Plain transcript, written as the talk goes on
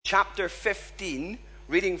chapter 15,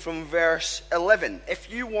 reading from verse 11.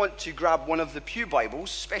 If you want to grab one of the pew Bibles,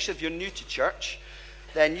 especially if you're new to church,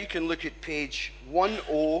 then you can look at page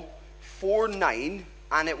 1049,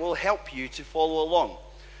 and it will help you to follow along.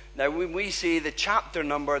 Now, when we say the chapter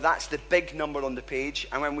number, that's the big number on the page.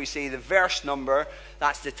 And when we say the verse number,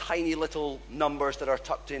 that's the tiny little numbers that are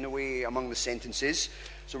tucked in away among the sentences.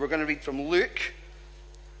 So we're going to read from Luke.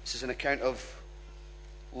 This is an account of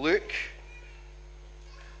Luke,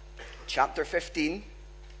 chapter 15.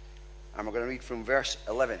 And we're going to read from verse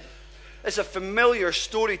 11. It's a familiar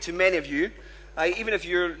story to many of you. Even if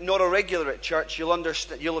you're not a regular at church, you'll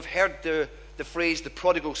have heard the phrase the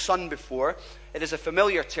prodigal son before. It is a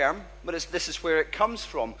familiar term, but this is where it comes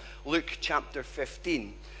from, Luke chapter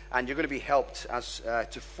 15. And you're going to be helped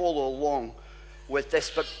to follow along with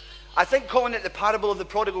this. But I think calling it the parable of the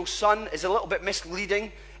prodigal son is a little bit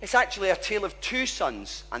misleading. It's actually a tale of two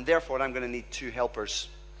sons, and therefore I'm going to need two helpers.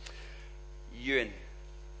 Ewan,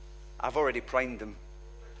 I've already primed them.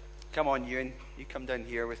 Come on, Ewan, you come down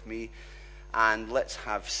here with me. And let's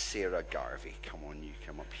have Sarah Garvey. Come on, you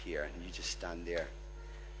come up here and you just stand there.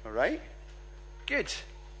 All right? Good.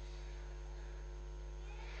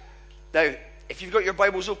 Now, if you've got your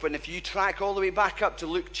Bibles open, if you track all the way back up to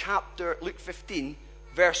Luke 15,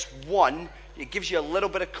 verse 1, it gives you a little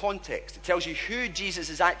bit of context. It tells you who Jesus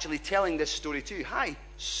is actually telling this story to. Hi,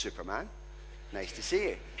 Superman. Nice to see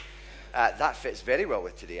you. That fits very well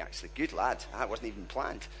with today, actually. Good lad. That wasn't even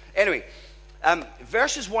planned. Anyway,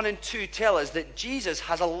 verses 1 and 2 tell us that Jesus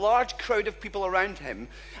has a large crowd of people around him,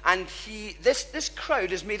 and this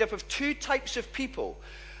crowd is made up of two types of people.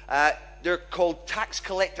 They're called tax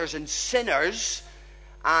collectors and sinners,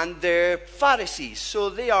 and they're Pharisees. So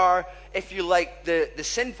they are, if you like, the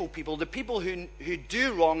sinful people, the people who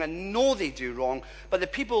do wrong and know they do wrong. But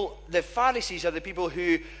the Pharisees are the people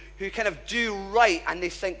who kind of do right, and they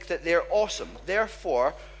think that they're awesome.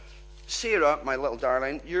 Therefore, Sarah, my little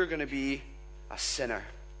darling, you're going to be a sinner.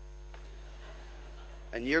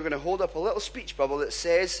 And you're going to hold up a little speech bubble that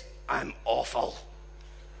says, I'm awful.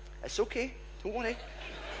 It's okay. Don't worry.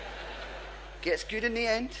 Gets good in the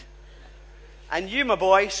end. And you, my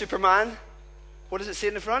boy, Superman, what does it say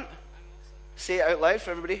in the front? Say it out loud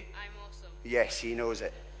for everybody. I'm awesome. Yes, he knows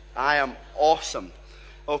it. I am awesome.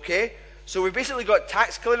 Okay? So we've basically got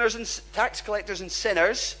tax collectors and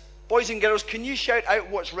sinners. Boys and girls, can you shout out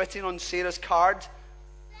what's written on Sarah's card?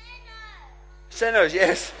 Sinners,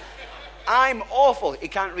 yes. I'm awful. He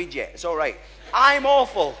can't read yet. It's all right. I'm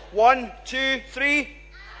awful. 1, 2, 3.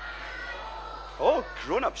 Oh,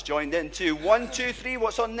 grown-ups joined in too. 1, 2, 3.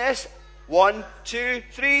 What's on this? 1, 2,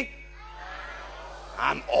 3.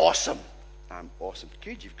 I'm awesome. I'm awesome.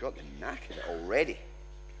 Good, you've got the knack of it already.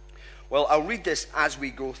 Well, I'll read this as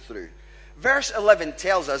we go through. Verse 11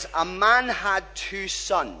 tells us a man had two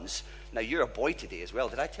sons. Now, you're a boy today as well.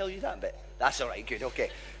 Did I tell you that bit? That's all right, good, okay.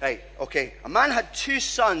 Right, okay. A man had two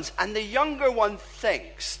sons, and the younger one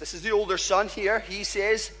thinks, this is the older son here, he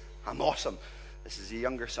says, I'm awesome. This is the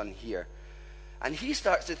younger son here. And he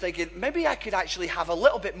starts to thinking, maybe I could actually have a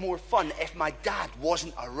little bit more fun if my dad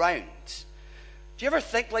wasn't around. Do you ever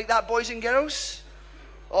think like that, boys and girls?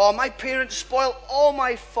 Oh, my parents spoil all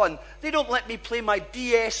my fun. They don't let me play my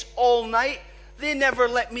DS all night. They never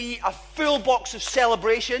let me eat a full box of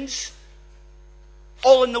Celebrations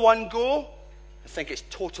all in the one go. I think it's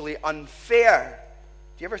totally unfair.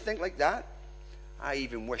 Do you ever think like that? I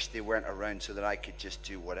even wish they weren't around so that I could just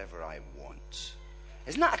do whatever I want.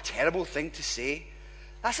 Isn't that a terrible thing to say?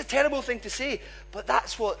 That's a terrible thing to say. But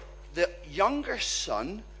that's what the younger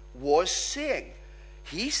son was saying.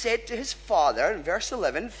 He said to his father, in verse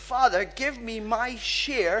 11, Father, give me my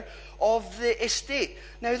share of the estate.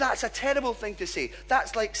 Now, that's a terrible thing to say.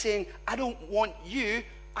 That's like saying, I don't want you,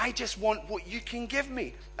 I just want what you can give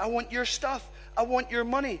me. I want your stuff. I want your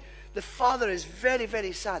money. The father is very,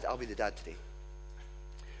 very sad. I'll be the dad today.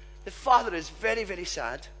 The father is very, very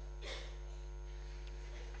sad.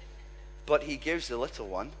 But he gives the little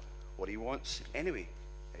one what he wants anyway.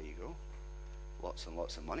 There you go. Lots and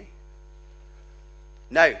lots of money.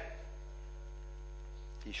 Now, can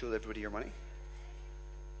you show everybody your money?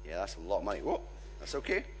 Yeah, that's a lot of money. Whoa, that's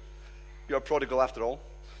okay. You're a prodigal after all.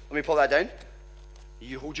 Let me pull that down.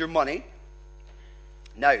 You hold your money.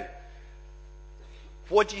 Now,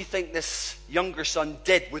 what do you think this younger son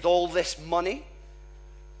did with all this money?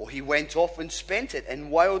 Well, he went off and spent it in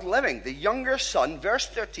wild living. The younger son, verse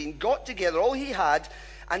 13, got together all he had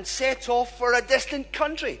and set off for a distant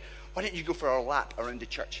country. Why don't you go for a lap around the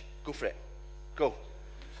church? Go for it. Go.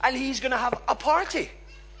 And he's going to have a party.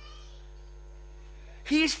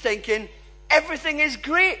 He's thinking everything is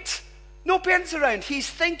great. No parents around. He's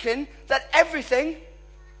thinking that everything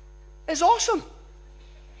is awesome.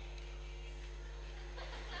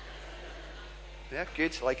 Yeah,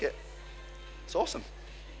 good, like it. It's awesome.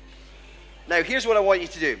 Now, here's what I want you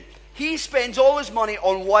to do. He spends all his money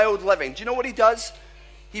on wild living. Do you know what he does?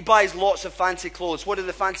 He buys lots of fancy clothes. What do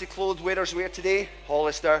the fancy clothes wearers wear today?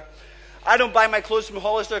 Hollister. I don't buy my clothes from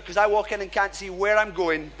Hollister because I walk in and can't see where I'm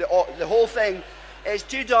going. The whole thing is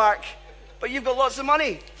too dark. But you've got lots of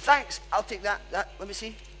money. Thanks. I'll take that. Let me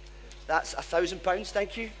see. That's £1,000.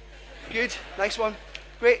 Thank you. Good. Nice one.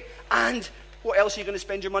 Great. And what else are you going to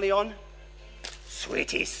spend your money on?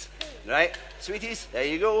 Sweeties. Right? Sweeties. There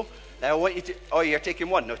you go. Now I want you to... Oh, you're taking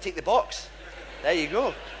one. No, take the box. There you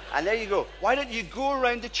go. And there you go. Why don't you go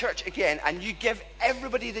around the church again and you give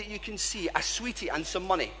everybody that you can see a sweetie and some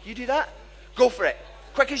money? You do that? Go for it.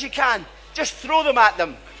 Quick as you can. Just throw them at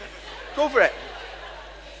them. Go for it.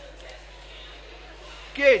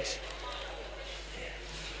 Good.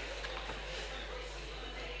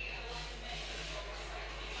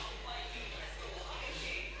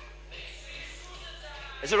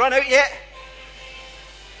 Has it run out yet?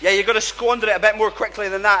 Yeah, you've got to squander it a bit more quickly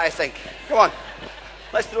than that, I think. Come on.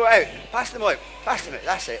 Let's throw it out. Pass them out. Pass them out.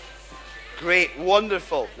 That's it. Great.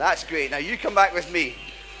 Wonderful. That's great. Now you come back with me.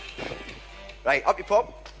 Right, up you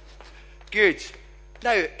pop. Good.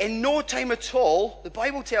 Now, in no time at all, the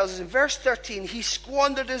Bible tells us in verse 13, he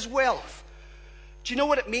squandered his wealth. Do you know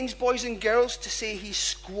what it means, boys and girls, to say he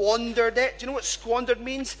squandered it? Do you know what squandered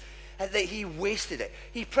means? That he wasted it.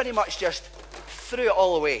 He pretty much just threw it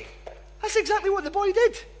all away. That's exactly what the boy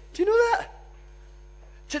did. Do you know that?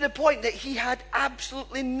 To the point that he had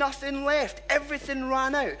absolutely nothing left. Everything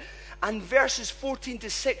ran out. And verses 14 to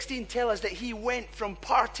 16 tell us that he went from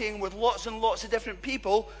partying with lots and lots of different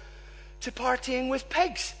people to partying with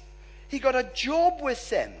pigs. He got a job with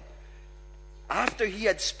them. After he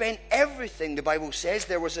had spent everything, the Bible says,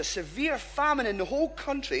 there was a severe famine in the whole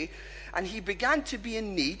country, and he began to be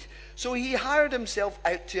in need. So he hired himself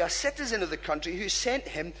out to a citizen of the country who sent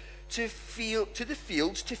him to the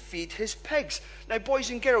fields to feed his pigs. Now, boys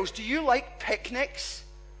and girls, do you like picnics?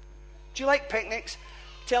 Do you like picnics?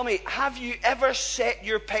 Tell me, have you ever set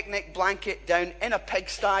your picnic blanket down in a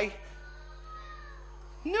pigsty?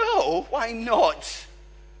 No, why not?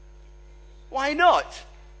 Why not?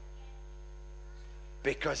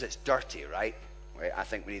 Because it's dirty, right? Wait, I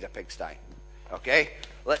think we need a pigsty. Okay,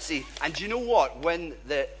 let's see. And do you know what?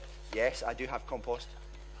 Yes, I do have compost.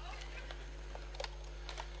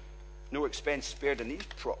 No expense spared in these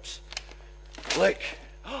props. Look.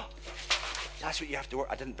 Oh, that's what you have to work.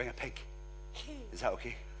 I didn't bring a pig. Is that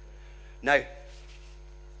okay? Now,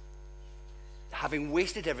 having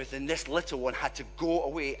wasted everything, this little one had to go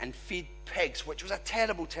away and feed pigs, which was a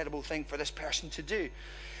terrible, terrible thing for this person to do.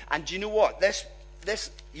 And do you know what?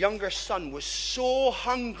 This younger son was so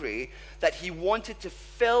hungry that he wanted to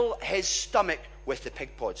fill his stomach with the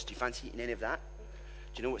pig pods. Do you fancy eating any of that?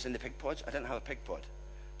 Do you know what's in the pig pods? I don't have a pig pod,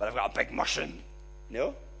 but I've got a big mushroom.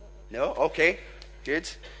 No? No? Okay. Good.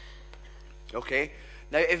 Okay.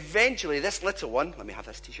 Now, eventually, this little one, let me have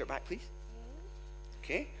this t-shirt back, please.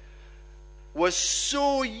 Okay. Was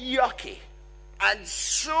so yucky and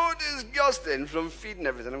so disgusting from feeding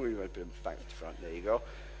everything. I'm going to put him back to the front. There you go.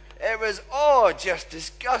 It was, just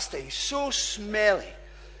disgusting. So smelly.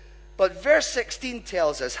 But verse 16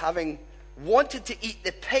 tells us, having wanted to eat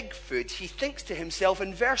the pig food, he thinks to himself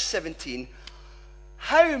in verse 17,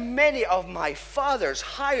 how many of my father's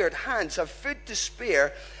hired hands have food to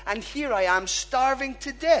spare, and here I am starving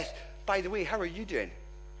to death. By the way, how are you doing?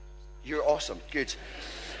 You're awesome. Good.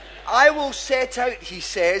 I will set out, he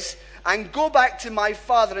says, and go back to my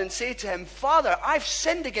father and say to him, Father, I've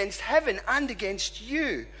sinned against heaven and against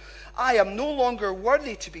you. I am no longer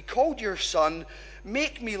worthy to be called your son.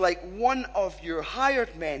 Make me like one of your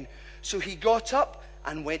hired men. So he got up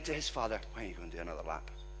and went to his father. Why are you going to do another lap?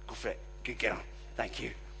 Go for it. Good girl. Thank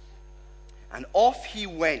you. And off he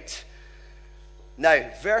went. Now,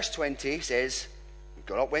 verse 20 says, he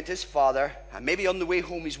got up, went to his father, and maybe on the way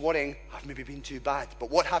home he's worrying, I've maybe been too bad.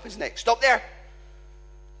 But what happens next? Stop there.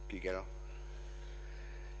 Good girl.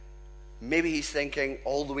 Maybe he's thinking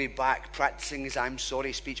all the way back, practicing his I'm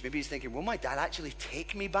sorry speech. Maybe he's thinking, will my dad actually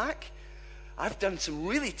take me back? I've done some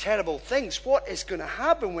really terrible things. What is going to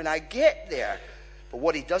happen when I get there? But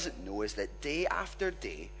what he doesn't know is that day after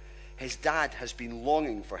day, his dad has been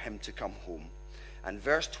longing for him to come home. And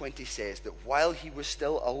verse 20 says that while he was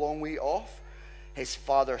still a long way off, his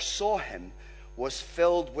father saw him, was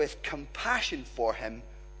filled with compassion for him,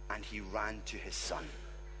 and he ran to his son.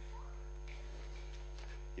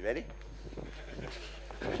 You ready?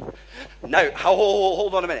 Now,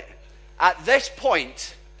 hold on a minute. At this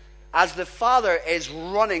point, As the father is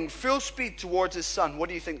running full speed towards his son, what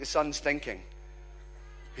do you think the son's thinking?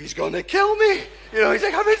 He's going to kill me. He's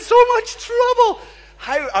like, I'm in so much trouble.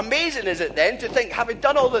 How amazing is it then to think, having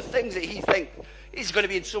done all the things that he thinks he's going to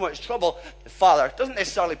be in so much trouble, the father doesn't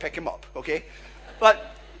necessarily pick him up, okay?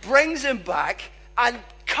 But brings him back and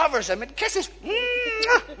covers him and kisses.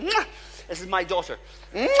 This is my daughter.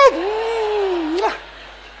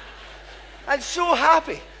 And so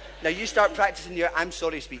happy. Now you start practicing your I'm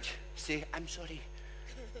sorry speech. Say, I'm sorry.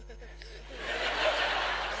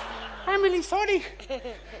 I'm really sorry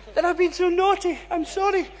that I've been so naughty. I'm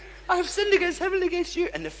sorry. I have sinned against heaven and against you.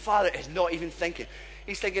 And the father is not even thinking.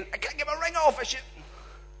 He's thinking, I can't get my ring off.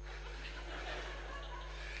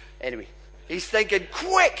 Anyway, he's thinking,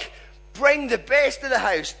 quick, bring the best of the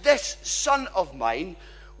house. This son of mine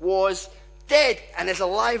was dead and is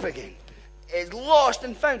alive again. Is lost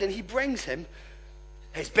and found. And he brings him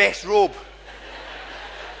his best robe.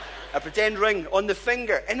 A pretend ring on the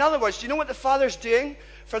finger. In other words, do you know what the father's doing?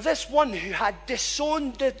 For this one who had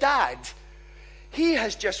disowned the dad, he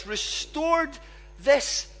has just restored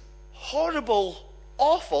this horrible,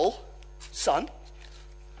 awful son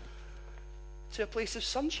to a place of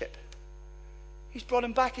sonship. He's brought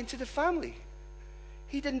him back into the family.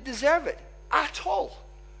 He didn't deserve it at all.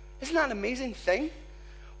 Isn't that an amazing thing?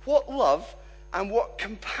 What love and what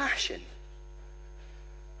compassion.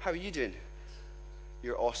 How are you doing?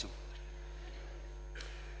 You're awesome.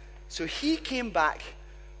 So he came back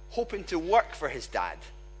hoping to work for his dad,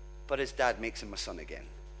 but his dad makes him a son again.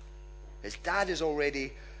 His dad is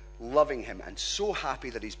already loving him and so happy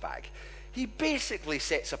that he's back. He basically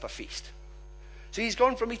sets up a feast. So he's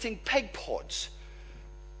gone from eating pig pods,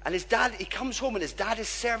 and he comes home and his dad is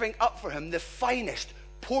serving up for him the finest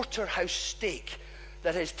porterhouse steak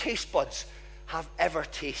that his taste buds have ever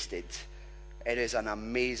tasted. It is an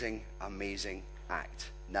amazing, amazing act.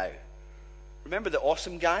 Now, remember the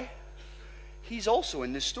awesome guy? He's also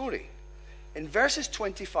in this story. In verses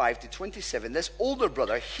 25 to 27, this older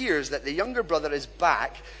brother hears that the younger brother is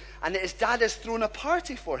back and that his dad has thrown a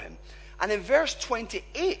party for him. And in verse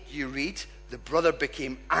 28, you read, the brother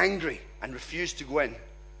became angry and refused to go in.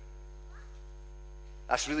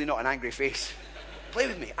 That's really not an angry face. Play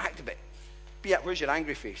with me, act a bit. Where's your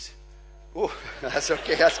angry face? Oh, that's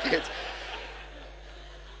okay, that's good.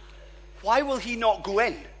 Why will he not go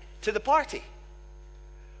in to the party?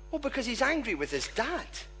 Well, because he's angry with his dad.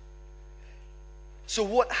 So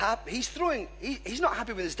what happened? He's not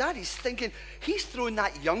happy with his dad. He's thinking, he's throwing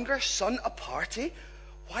that younger son a party.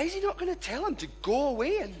 Why is he not going to tell him to go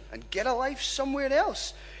away and get a life somewhere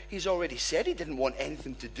else? He's already said he didn't want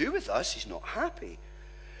anything to do with us. He's not happy.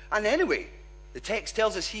 And anyway, the text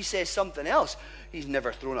tells us he says something else. He's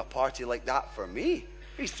never thrown a party like that for me.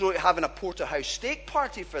 He's having a porterhouse steak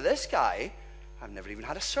party for this guy. I've never even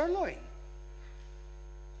had a sirloin.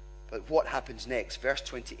 But what happens next? Verse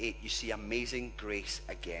 28, you see amazing grace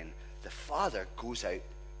again. The father goes out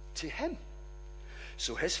to him.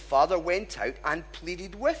 So his father went out and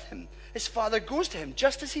pleaded with him. His father goes to him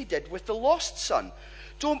just as he did with the lost son.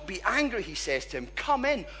 Don't be angry, he says to him. Come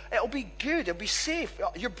in. It'll be good. It'll be safe.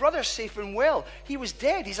 Your brother's safe and well. He was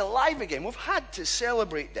dead. He's alive again. We've had to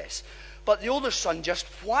celebrate this. But the older son just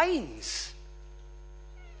whines.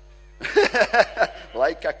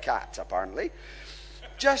 Like a cat, apparently.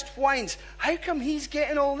 Just whines. How come he's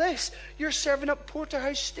getting all this? You're serving up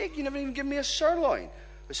porterhouse steak. You never even give me a sirloin.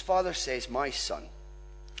 His father says, my son,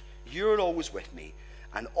 you're always with me,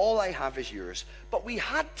 and all I have is yours. But we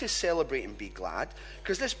had to celebrate and be glad,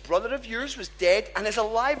 because this brother of yours was dead and is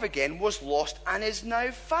alive again, was lost and is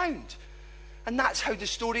now found. And that's how the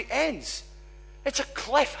story ends. It's a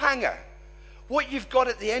cliffhanger. What you've got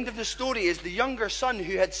at the end of the story is the younger son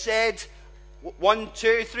who had said, 1,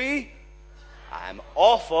 2, 3, I'm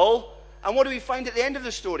awful. And what do we find at the end of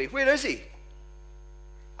the story? Where is he?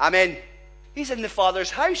 He's in the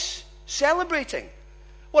father's house, celebrating.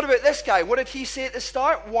 What about this guy? What did he say at the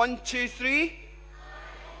start? 1, 2, 3.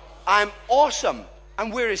 I'm awesome.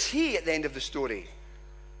 And where is he at the end of the story?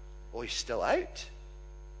 Oh, he's still out.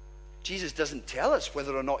 Jesus doesn't tell us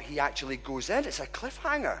whether or not he actually goes in. It's a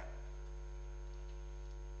cliffhanger.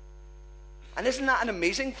 And isn't that an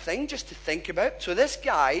amazing thing just to think about? So this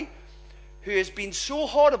guy who has been so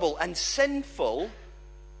horrible and sinful,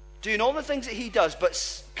 doing all the things that he does,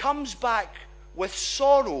 but comes back with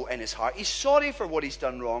sorrow in his heart. He's sorry for what he's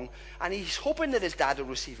done wrong, and he's hoping that his dad will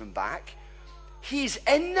receive him back. He's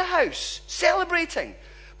in the house, celebrating.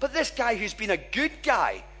 But this guy who's been a good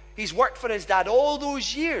guy, he's worked for his dad all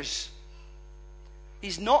those years.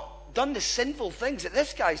 He's not done the sinful things that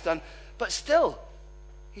this guy's done, but still,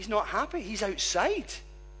 he's not happy. He's outside.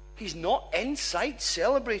 He's not inside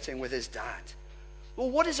celebrating with his dad. Well,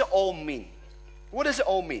 what does it all mean? What does it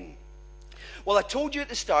all mean? Well, I told you at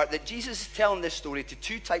the start that Jesus is telling this story to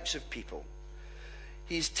two types of people.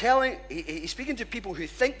 He's speaking to people who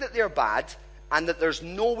think that they're bad and that there's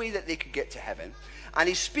no way that they could get to heaven. And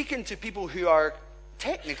he's speaking to people who are,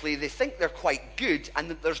 technically, they think they're quite good and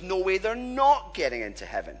that there's no way they're not getting into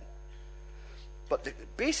heaven. But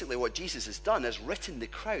basically what Jesus has done is written the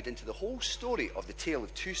crowd into the whole story of the tale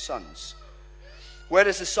of two sons.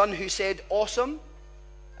 Whereas the son who said, awesome,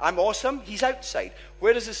 I'm awesome, he's outside.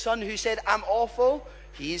 Whereas the son who said, I'm awful,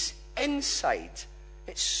 he's inside.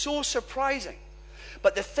 It's so surprising.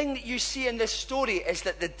 But the thing that you see in this story is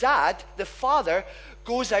that the dad, the father,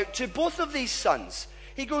 goes out to both of these sons.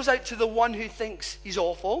 He goes out to the one who thinks he's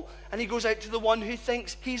awful, and he goes out to the one who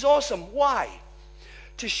thinks he's awesome. Why?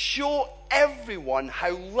 To show everyone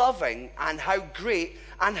how loving and how great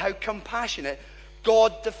and how compassionate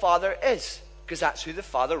God the Father is. Because that's who the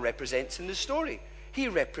Father represents in the story. He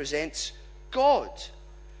represents God.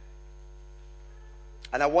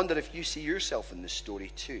 And I wonder if you see yourself in this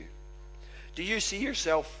story too. Do you see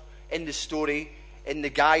yourself in the story in the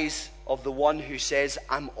guise of the one who says,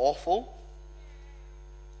 I'm awful?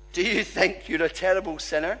 Do you think you're a terrible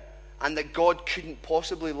sinner and that God couldn't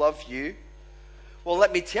possibly love you? Well,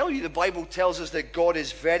 let me tell you, the Bible tells us that God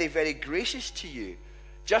is very, very gracious to you,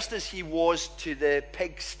 just as he was to the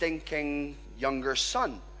pig-stinking younger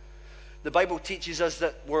son. The Bible teaches us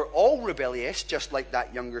that we're all rebellious, just like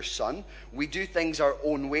that younger son. We do things our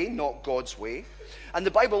own way, not God's way. And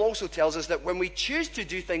the Bible also tells us that when we choose to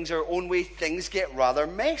do things our own way, things get rather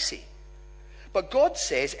messy. But God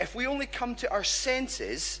says if we only come to our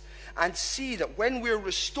senses and see that when we're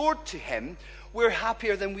restored to him, we're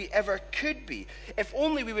happier than we ever could be. If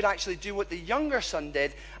only we would actually do what the younger son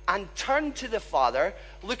did and turn to the Father,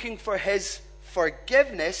 looking for his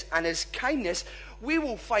forgiveness and his kindness, we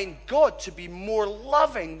will find God to be more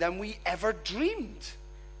loving than we ever dreamed.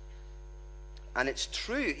 And it's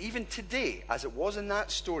true, even today, as it was in that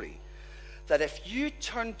story, that if you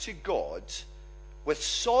turn to God with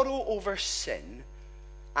sorrow over sin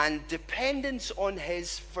and dependence on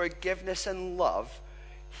his forgiveness and love,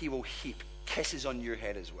 he will heap kisses on your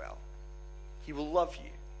head as well. He will love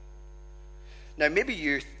you. Now, maybe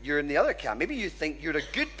you're in the other camp. Maybe you think you're a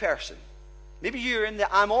good person. Maybe you're in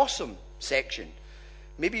the I'm awesome section.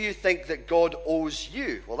 Maybe you think that God owes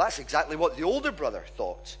you. Well, that's exactly what the older brother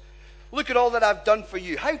thought. Look at all that I've done for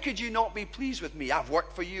you. How could you not be pleased with me? I've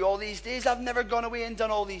worked for you all these days. I've never gone away and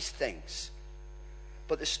done all these things.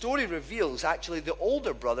 But the story reveals actually the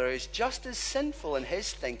older brother is just as sinful in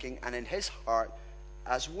his thinking and in his heart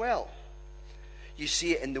as well. You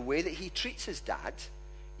see it in the way that he treats his dad.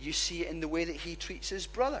 You see it in the way that he treats his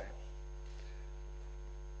brother.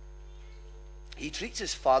 He treats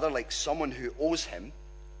his father like someone who owes him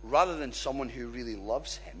rather than someone who really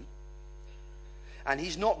loves him. And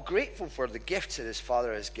he's not grateful for the gifts that his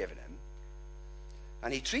father has given him.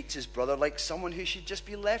 And he treats his brother like someone who should just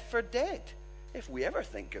be left for dead. If we ever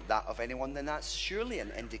think of that of anyone, then that's surely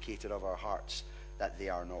an indicator of our hearts that they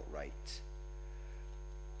are not right.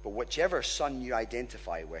 But whichever son you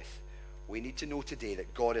identify with, we need to know today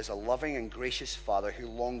that God is a loving and gracious Father who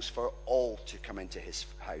longs for all to come into his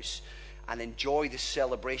house and enjoy the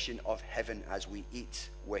celebration of heaven as we eat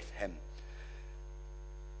with him.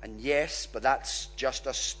 And yes, but that's just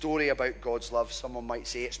a story about God's love. Someone might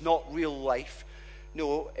say it's not real life.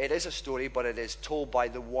 No, it is a story, but it is told by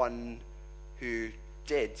the one who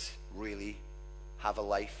did really have a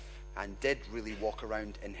life and did really walk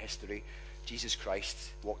around in history. Jesus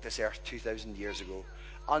Christ walked this earth 2,000 years ago.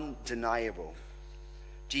 Undeniable.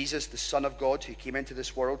 Jesus, the Son of God, who came into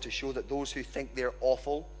this world to show that those who think they're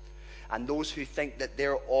awful and those who think that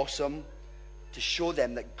they're awesome, to show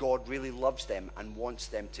them that God really loves them and wants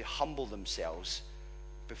them to humble themselves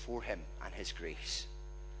before him and his grace.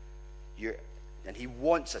 And he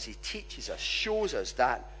wants us, he teaches us, shows us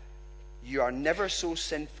that you are never so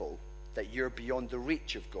sinful that you're beyond the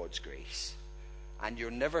reach of God's grace. And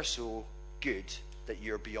you're never so good that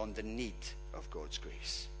you're beyond the need of God's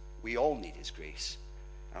grace. We all need his grace,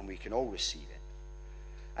 and we can all receive it.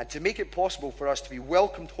 And to make it possible for us to be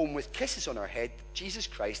welcomed home with kisses on our head, Jesus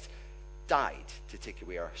Christ died to take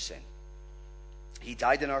away our sin. He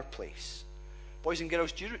died in our place. Boys and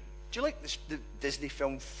girls, do you like the Disney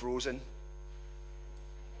film Frozen?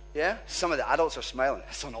 Yeah? Some of the adults are smiling.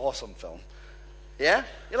 It's an awesome film. Yeah?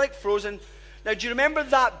 You like Frozen? Now, do you remember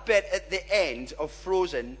that bit at the end of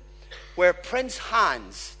Frozen where Prince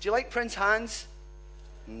Hans, do you like Prince Hans?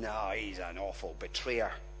 No, he's an awful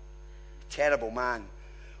betrayer. Terrible man.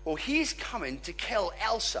 Well, he's coming to kill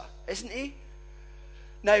Elsa, isn't he?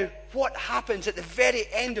 Now, what happens at the very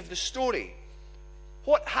end of the story?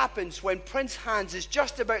 What happens when Prince Hans is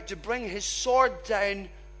just about to bring his sword down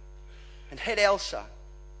and hit Elsa?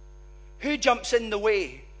 Who jumps in the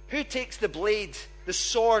way? Who takes the blade, the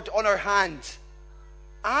sword on her hand?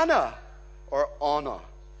 Anna or Anna?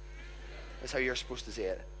 That's how you're supposed to say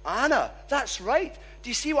it. Anna, that's right. Do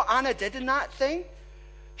you see what Anna did in that thing?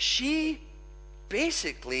 She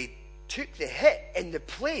basically took the hit in the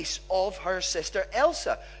place of her sister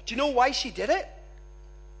Elsa. Do you know why she did it?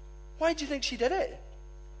 Why do you think she did it?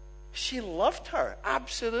 She loved her.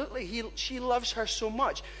 Absolutely. She loves her so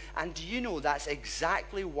much. And do you know that's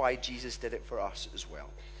exactly why Jesus did it for us as well?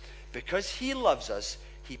 Because he loves us,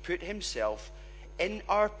 he put himself in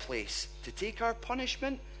our place to take our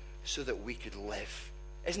punishment so that we could live.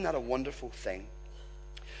 Isn't that a wonderful thing?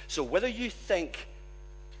 So whether you think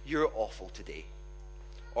you're awful today,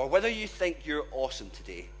 or whether you think you're awesome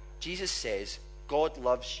today, Jesus says God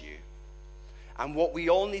loves you. And what we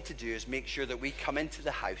all need to do is make sure that we come into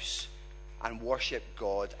the house and worship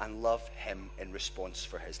God and love him in response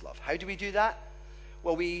for his love. How do we do that?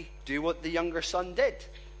 Well, we do what the younger son did.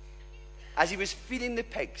 As he was feeding the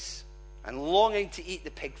pigs and longing to eat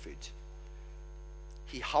the pig food,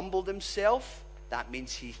 he humbled himself. That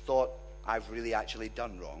means he thought, I've really actually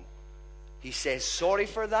done wrong. He says sorry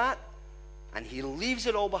for that, and he leaves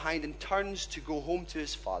it all behind and turns to go home to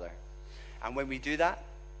his father. And when we do that,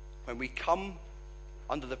 when we come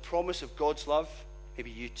under the promise of God's love,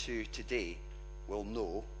 maybe you too today will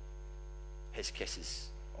know his kisses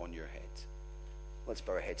on your head. Let's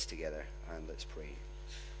bow our heads together and let's pray.